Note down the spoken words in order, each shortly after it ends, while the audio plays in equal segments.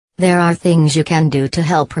There are things you can do to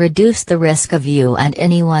help reduce the risk of you and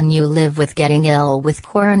anyone you live with getting ill with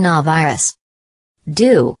coronavirus.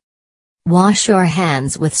 Do. Wash your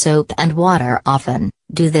hands with soap and water often.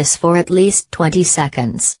 Do this for at least 20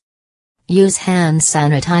 seconds. Use hand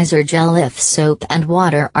sanitizer gel if soap and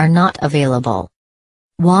water are not available.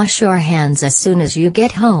 Wash your hands as soon as you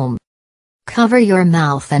get home. Cover your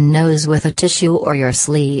mouth and nose with a tissue or your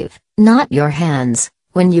sleeve, not your hands,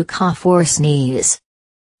 when you cough or sneeze.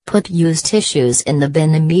 Put used tissues in the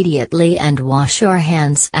bin immediately and wash your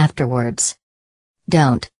hands afterwards.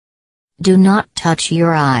 Do not touch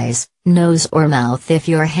your eyes, nose or mouth if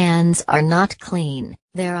your hands are not clean.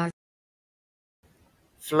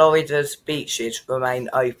 Florida's beaches remain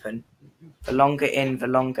open. The longer in, the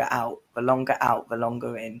longer out. The longer out, the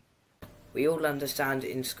longer in. We all understand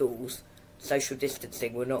in schools, social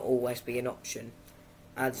distancing will not always be an option,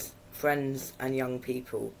 as friends and young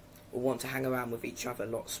people will want to hang around with each other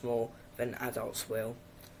lots more than adults will.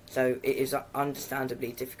 So it is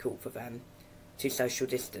understandably difficult for them to social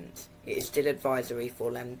distance. It is still advisory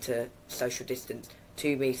for them to social distance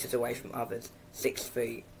 2 metres away from others, 6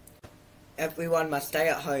 feet. Everyone must stay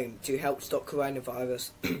at home to help stop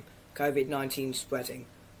coronavirus COVID-19 spreading.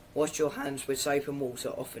 Wash your hands with soap and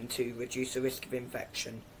water often to reduce the risk of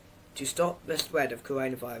infection. To stop the spread of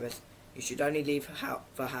coronavirus, you should only leave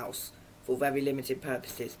the house for very limited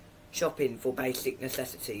purposes. Shopping for basic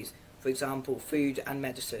necessities, for example food and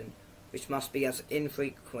medicine, which must be as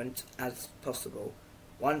infrequent as possible.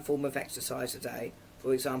 1 form of exercise a day,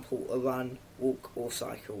 for example a run, walk or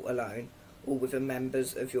cycle alone, or with the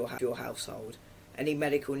members of your household. Any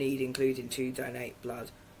medical need including to donate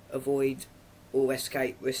blood, avoid or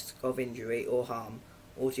escape risk of injury or harm,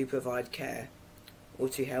 or to provide care, or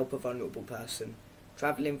to help a vulnerable person.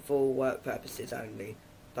 Travelling for work purposes only,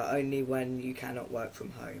 but only when you cannot work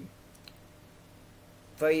from home.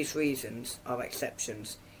 These reasons are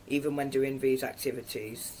exceptions. Even when doing these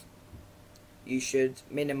activities, you should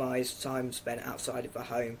minimise time spent outside of the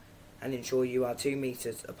home and ensure you are 2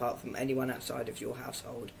 metres apart from anyone outside of your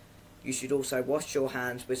household. You should also wash your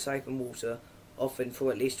hands with soap and water, often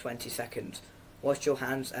for at least 20 seconds. Wash your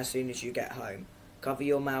hands as soon as you get home. Cover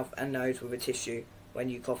your mouth and nose with a tissue when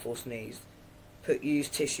you cough or sneeze. Put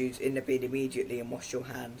used tissues in the bin immediately and wash your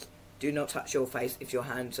hands. Do not touch your face if your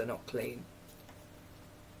hands are not clean.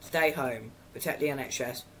 Stay home, protect the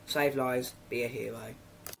NHS, save lives, be a hero.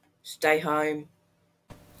 Stay home.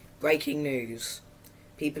 Breaking news.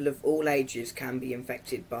 People of all ages can be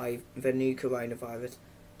infected by the new coronavirus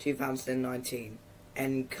 2019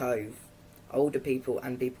 nCoV. Older people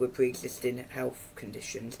and people with pre-existing health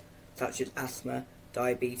conditions such as asthma,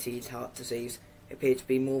 diabetes, heart disease appear to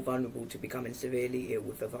be more vulnerable to becoming severely ill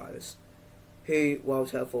with the virus. WHO, World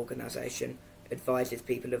Health Organization, advises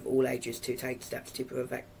people of all ages to take steps to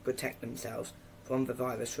protect themselves from the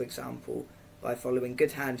virus, for example, by following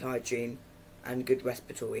good hand hygiene and good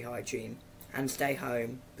respiratory hygiene, and stay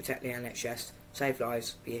home, protect the NHS, save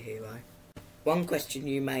lives, be a hero. One question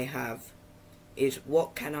you may have is,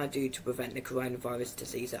 what can I do to prevent the coronavirus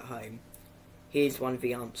disease at home? Here's one of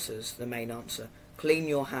the answers, the main answer. Clean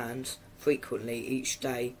your hands frequently each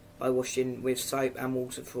day by washing with soap and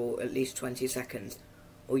water for at least 20 seconds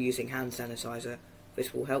or using hand sanitizer.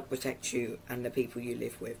 This will help protect you and the people you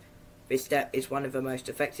live with. This step is one of the most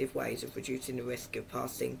effective ways of reducing the risk of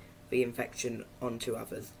passing the infection on to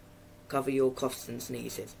others. Cover your coughs and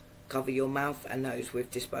sneezes. Cover your mouth and nose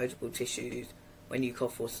with disposable tissues when you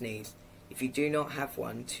cough or sneeze. If you do not have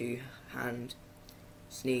one, to hand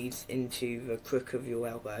sneeze into the crook of your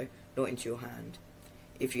elbow, not into your hand.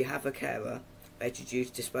 If you have a carer, they should use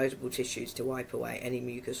disposable tissues to wipe away any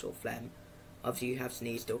mucus or phlegm after you have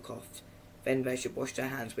sneezed or coughed. Then they should wash their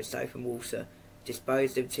hands with soap and water,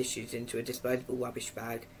 dispose the tissues into a disposable rubbish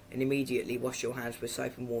bag, and immediately wash your hands with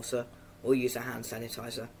soap and water or use a hand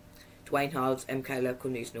sanitizer. Dwayne Hards, MK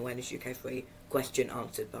Local News, Awareness UK 3, question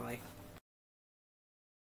answered by.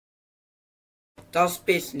 Does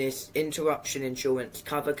business interruption insurance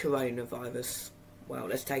cover coronavirus? Well,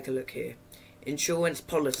 let's take a look here. Insurance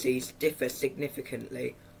policies differ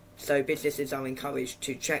significantly, so businesses are encouraged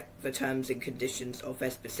to check the terms and conditions of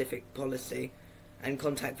their specific policy and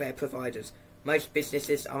contact their providers. Most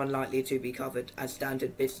businesses are unlikely to be covered, as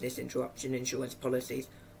standard business interruption insurance policies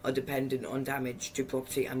are dependent on damage to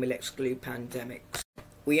property and will exclude pandemics.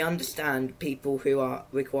 We understand people who are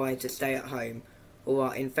required to stay at home or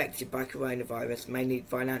are infected by coronavirus may need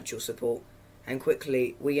financial support, and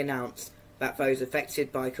quickly we announce that those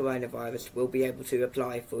affected by coronavirus will be able to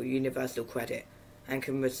apply for universal credit and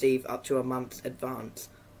can receive up to a month's advance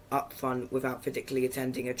upfront without physically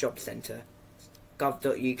attending a job centre,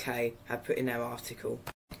 gov.uk have put in their article.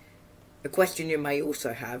 A question you may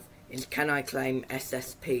also have is, can I claim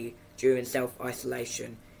SSP during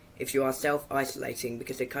self-isolation? If you are self-isolating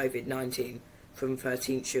because of COVID-19 from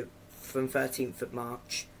 13th of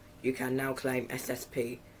March, you can now claim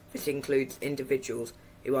SSP. This includes individuals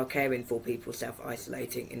who are caring for people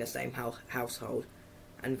self-isolating in the same household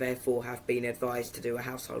and therefore have been advised to do a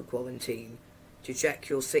household quarantine. To check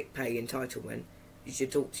your sick pay entitlement, you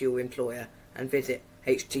should talk to your employer and visit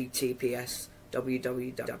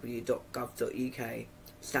https://www.gov.uk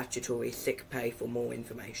statutory sick pay for more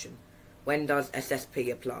information. When does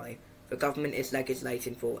SSP apply? The government is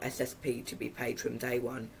legislating for SSP to be paid from day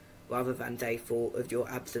 1 rather than day 4 of your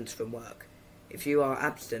absence from work. If you are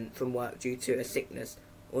absent from work due to a sickness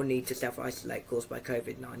or need to self-isolate caused by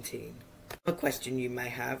COVID-19. A question you may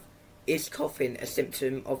have, is coughing a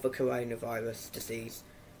symptom of the coronavirus disease?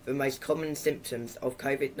 The most common symptoms of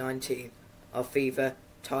COVID-19 are fever,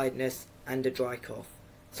 tiredness and a dry cough.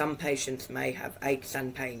 Some patients may have aches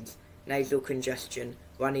and pains, nasal congestion,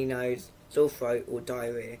 runny nose, sore throat or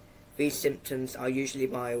diarrhea. These symptoms are usually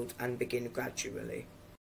mild and begin gradually.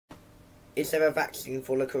 Is there a vaccine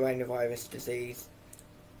for the coronavirus disease?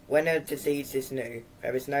 When a disease is new,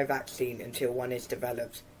 there is no vaccine until one is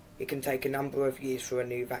developed. It can take a number of years for a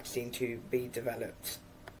new vaccine to be developed.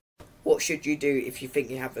 What should you do if you think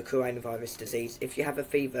you have the coronavirus disease? If you have a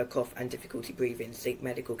fever, cough and difficulty breathing, seek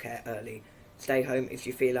medical care early. Stay home if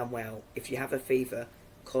you feel unwell. If you have a fever,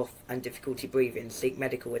 cough and difficulty breathing, seek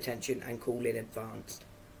medical attention and call in advance.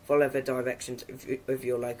 Follow the directions of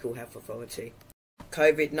your local health authority.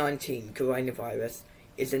 COVID-19 coronavirus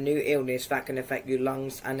is a new illness that can affect your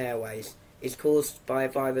lungs and airways. It's caused by a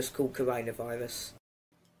virus called coronavirus.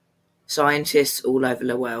 Scientists all over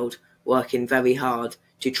the world working very hard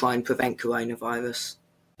to try and prevent coronavirus.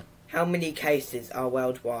 How many cases are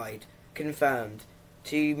worldwide? Confirmed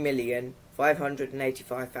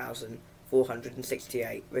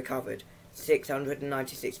 2,585,468. Recovered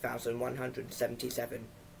 696,177.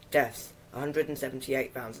 Deaths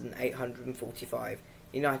 178,845.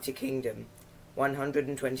 United Kingdom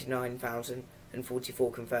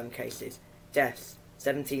 129,044 confirmed cases. Deaths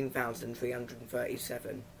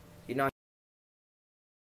 17,337.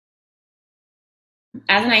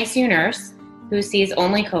 As an ICU nurse who sees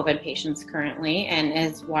only COVID patients currently and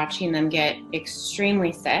is watching them get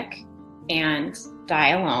extremely sick and die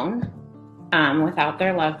alone without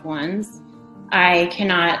their loved ones, I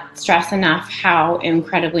cannot stress enough how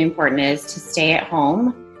incredibly important it is to stay at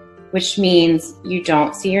home, which means you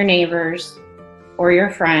don't see your neighbors or your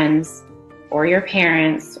friends or your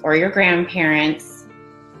parents or your grandparents.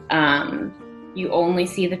 You only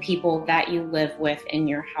see the people that you live with in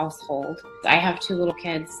your household. I have 2 little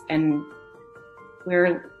kids and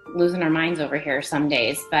we're losing our minds over here some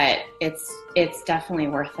days, but it's definitely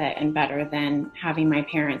worth it and better than having my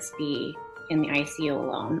parents be in the ICU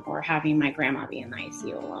alone or having my grandma be in the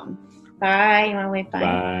ICU alone. Bye. You want to wave bye?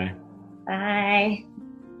 Bye. Bye.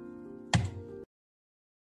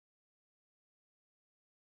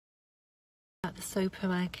 At the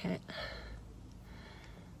supermarket,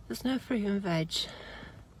 there's no fruit and veg.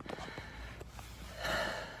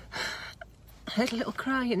 I had a little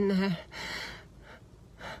cry in there.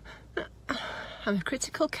 I'm a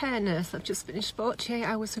critical care nurse. I've just finished 48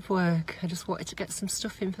 hours of work. I just wanted to get some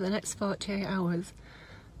stuff in for the next 48 hours.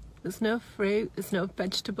 There's no fruit, there's no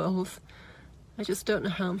vegetables. I just don't know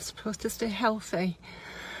how I'm supposed to stay healthy.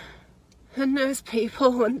 And those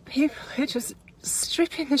people are just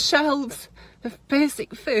stripping the shelves of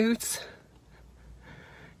basic foods.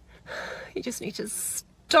 You just need to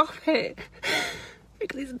stop it.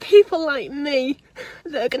 Because it's people like me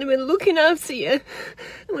that are going to be looking after you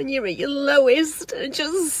when you're at your lowest.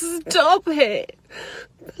 Just stop it.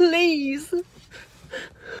 Please.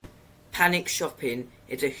 Panic shopping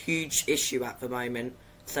is a huge issue at the moment,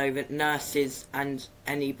 so that nurses and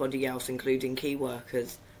anybody else, including key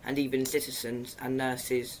workers and even citizens and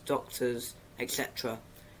nurses, doctors, etc.,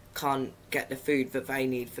 can't get the food that they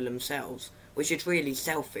need for themselves, which is really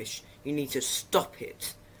selfish. You need to stop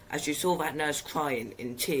it. As you saw that nurse crying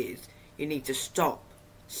in tears, you need to stop.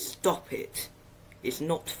 Stop it. It's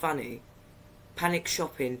not funny. Panic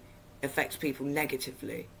shopping affects people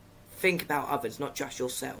negatively. Think about others, not just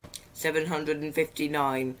yourself.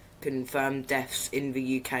 759 confirmed deaths in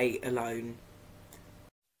the UK alone.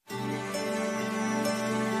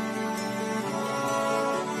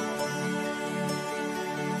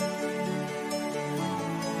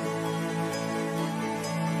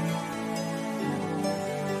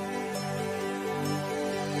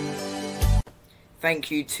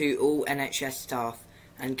 Thank you to all NHS staff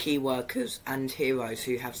and key workers and heroes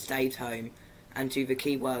who have stayed home, and to the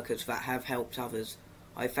key workers that have helped others.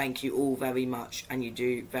 I thank you all very much, and you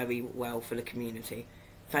do very well for the community.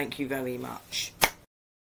 Thank you very much.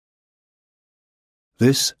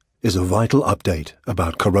 This is a vital update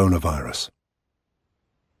about coronavirus.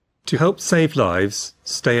 To help save lives,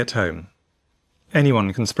 stay at home.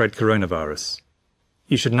 Anyone can spread coronavirus.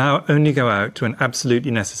 You should now only go out when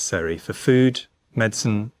absolutely necessary for food,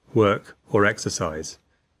 medicine, work, or exercise.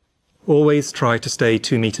 Always try to stay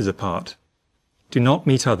 2 meters apart. Do not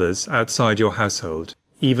meet others outside your household,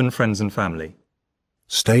 even friends and family.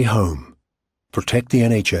 Stay home. Protect the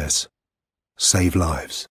NHS. Save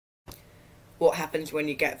lives. What happens when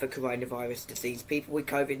you get the coronavirus disease? People with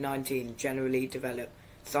COVID-19 generally develop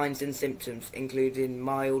signs and symptoms, including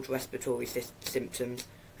mild respiratory symptoms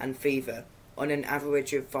and fever, on an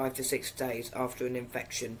average of 5 to 6 days after an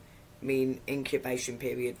infection. Mean incubation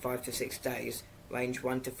period 5 to 6 days, range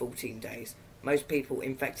 1 to 14 days. Most people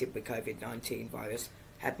infected with COVID-19 virus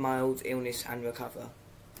have mild illness and recover.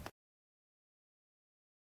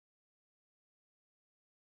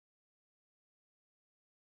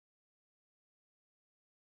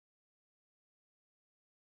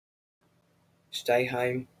 Stay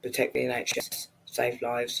home, protect the NHS, save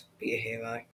lives, be a hero.